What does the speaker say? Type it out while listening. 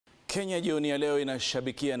Kenya jioni ya leo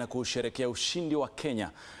inashabikia na kusherehekea ushindi wa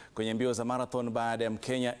Kenya kwenye mbio za marathon baada ya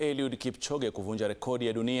mkenya Eliud Kipchoge kuvunja rekodi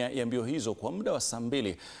ya dunia ya mbio hizo kwa muda wa saa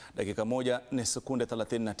 2 dakika 1 na sekunde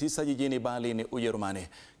 39 jijini Berlin, Ujerumani.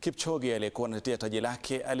 Kipchoge aliyekuwa anatetea taji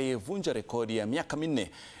lake aliyevunja rekodi ya miaka 4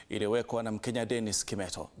 iliyowekwa na mkenya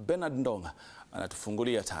Kimeto. Bernard Ndonga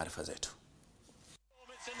anatufungulia taarifa zetu.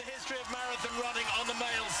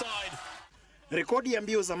 Rekodi ya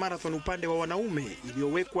mbio za marathon upande wa wanaume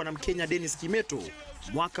iliyowekwa na mkenya Kimeto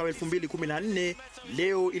mwaka wa 2014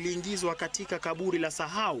 leo iliingizwa katika kaburi la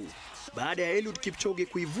sahau baada ya Eliud Kipchoge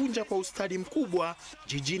kuivunja kwa ustadi mkubwa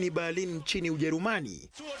jijini Berlin nchini Ujerumani.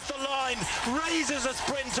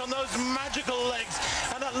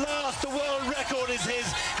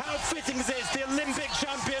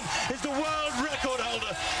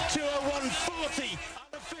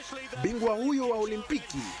 Bingwa huyo wa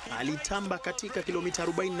Olimpiki alitamba katika kilomita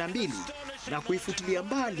 42 na kuifutilia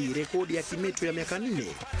mbali rekodi ya Kimeto ya miaka 4.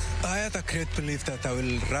 I had a great belief that I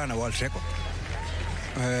will run a world record.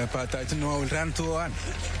 But I didn't know I will run 2:01.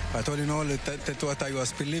 But all in all, that what I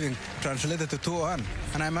was believing translated to 2:01,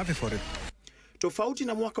 and I'm happy for it. Tofauti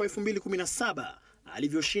na mwaka wa 2017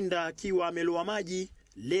 alivyoshinda akiwa ameloa maji,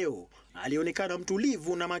 leo alionekana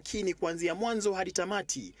mtulivu na makini kuanzia mwanzo hadi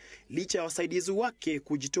tamati, licha ya wasaidizi wake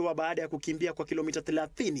kujitoa baada ya kukimbia kwa kilomita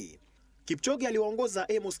 30. Kipchoge aliwaongoza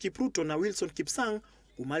Amos Kipruto na Wilson Kipsang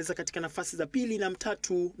kumaliza katika nafasi za 2 na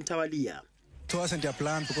 3 mtawalia. It wasn't a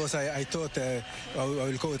plan because I thought I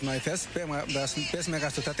will go with my best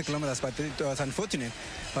makers to 30 kilometers, but it was unfortunate.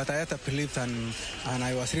 But I had a belief and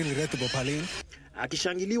I was really ready to go Berlin.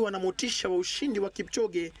 Akishangiliwa na motisha wa ushindi wa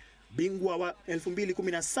Kipchoge, bingwa wa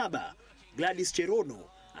 2017 Gladys Cherono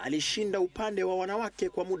alishinda upande wa wanawake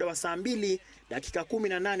kwa muda wa saa 2 dakika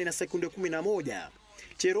 18 na sekunde 11.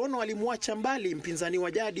 Cherono alimwacha mbali mpinzani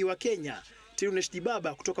wa jadi wa Kenya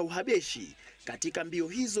Dibaba kutoka Uhabeshi katika mbio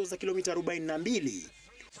hizo za kilomita 42.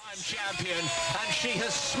 Champion, and she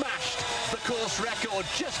has smashed the course record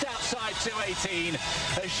just outside 2:18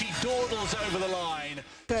 as she dawdles over the line.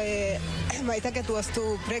 My target was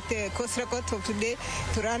to break the course record of today,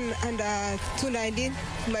 to run under 2:19,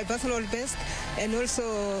 my personal best, and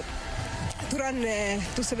also to run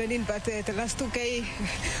 2:17, but the last 2K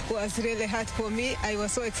was really hard for me. I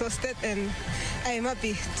was so exhausted, and I am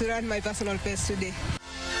happy to run my personal best today.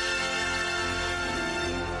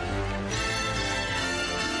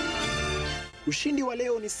 Ushindi wa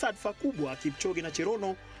leo ni sadfa kubwa Kipchoge na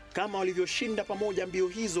Cherono kama walivyoshinda pamoja mbio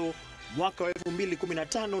hizo mwaka wa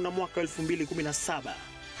 2015 na mwaka wa 2017.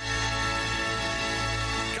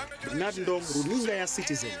 Bernard Ndonga, runinga ya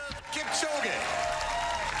Citizen. Kipchoge